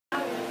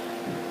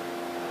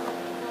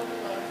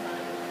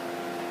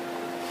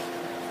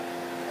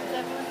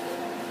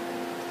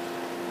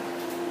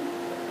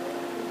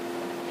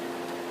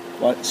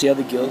What? See how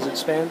the gills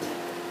expand?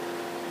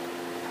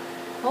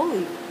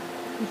 Holy,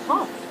 he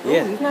pumped.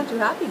 Yeah. Ooh, he's not too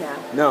happy now.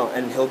 No,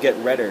 and he'll get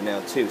redder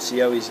now too. See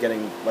how he's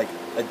getting like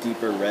a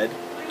deeper red?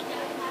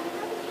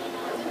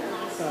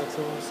 That's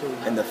awesome.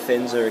 And the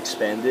fins are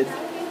expanded.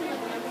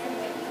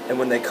 And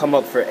when they come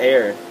up for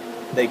air,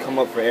 they come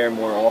up for air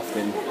more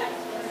often.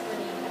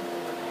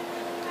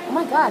 Oh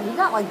my god, he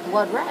got like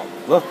blood red.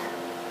 Look,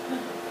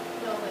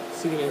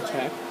 So you gonna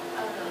check?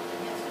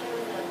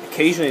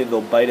 occasionally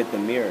they'll bite at the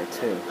mirror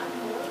too.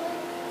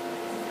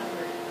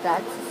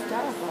 That's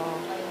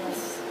hysterical.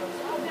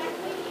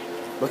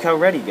 Look how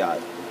red he got.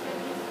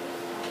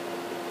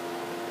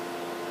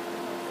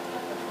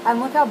 And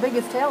look how big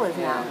his tail is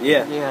now.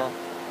 Yeah. Yeah.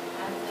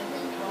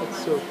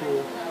 That's so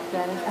cool.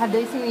 That is, have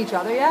they seen each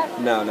other yet?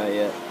 No, not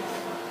yet.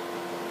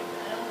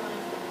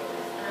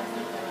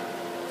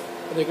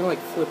 Are they gonna like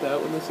flip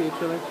out when they see each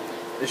other?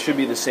 It should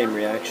be the same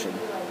reaction.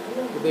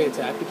 Would they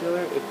attack each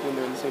other when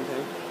they're in the same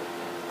tank?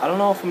 I don't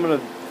know if I'm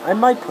gonna. I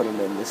might put them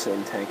in the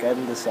same tank. I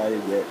haven't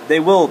decided yet. They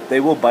will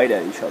bite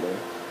at each other.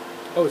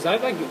 Oh, is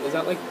that like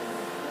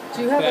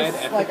Do you have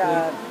bad like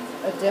a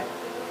dip?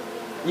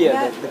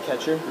 Yeah, Yet? the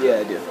catcher. Yeah,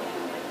 I do.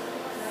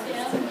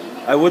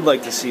 I would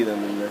like to see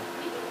them in the.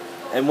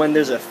 And when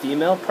there's a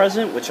female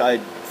present, which I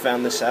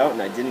found this out,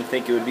 and I didn't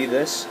think it would be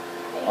this.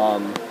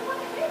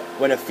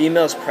 When a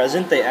female's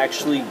present, they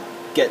actually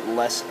get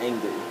less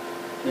angry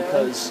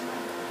because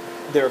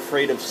they're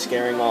afraid of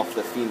scaring off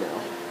the female.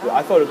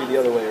 I thought it would be the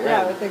other way around.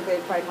 Yeah, I would think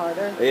they'd fight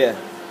harder. Yeah.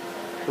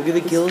 Look at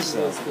the gills,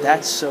 though. Cool.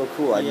 That's so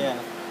cool. Yeah.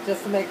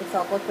 Just to make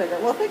himself look bigger.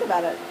 Well, think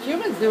about it.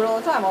 Humans do it all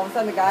the time. All of a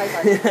sudden, the guy's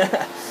like,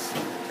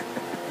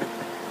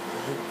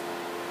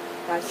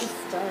 that's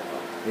hysterical.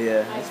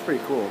 Yeah, that's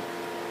pretty cool.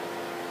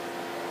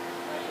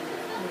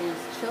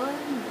 He's chilling.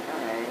 All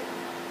right.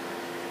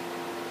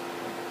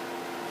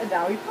 And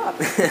now he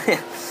pops.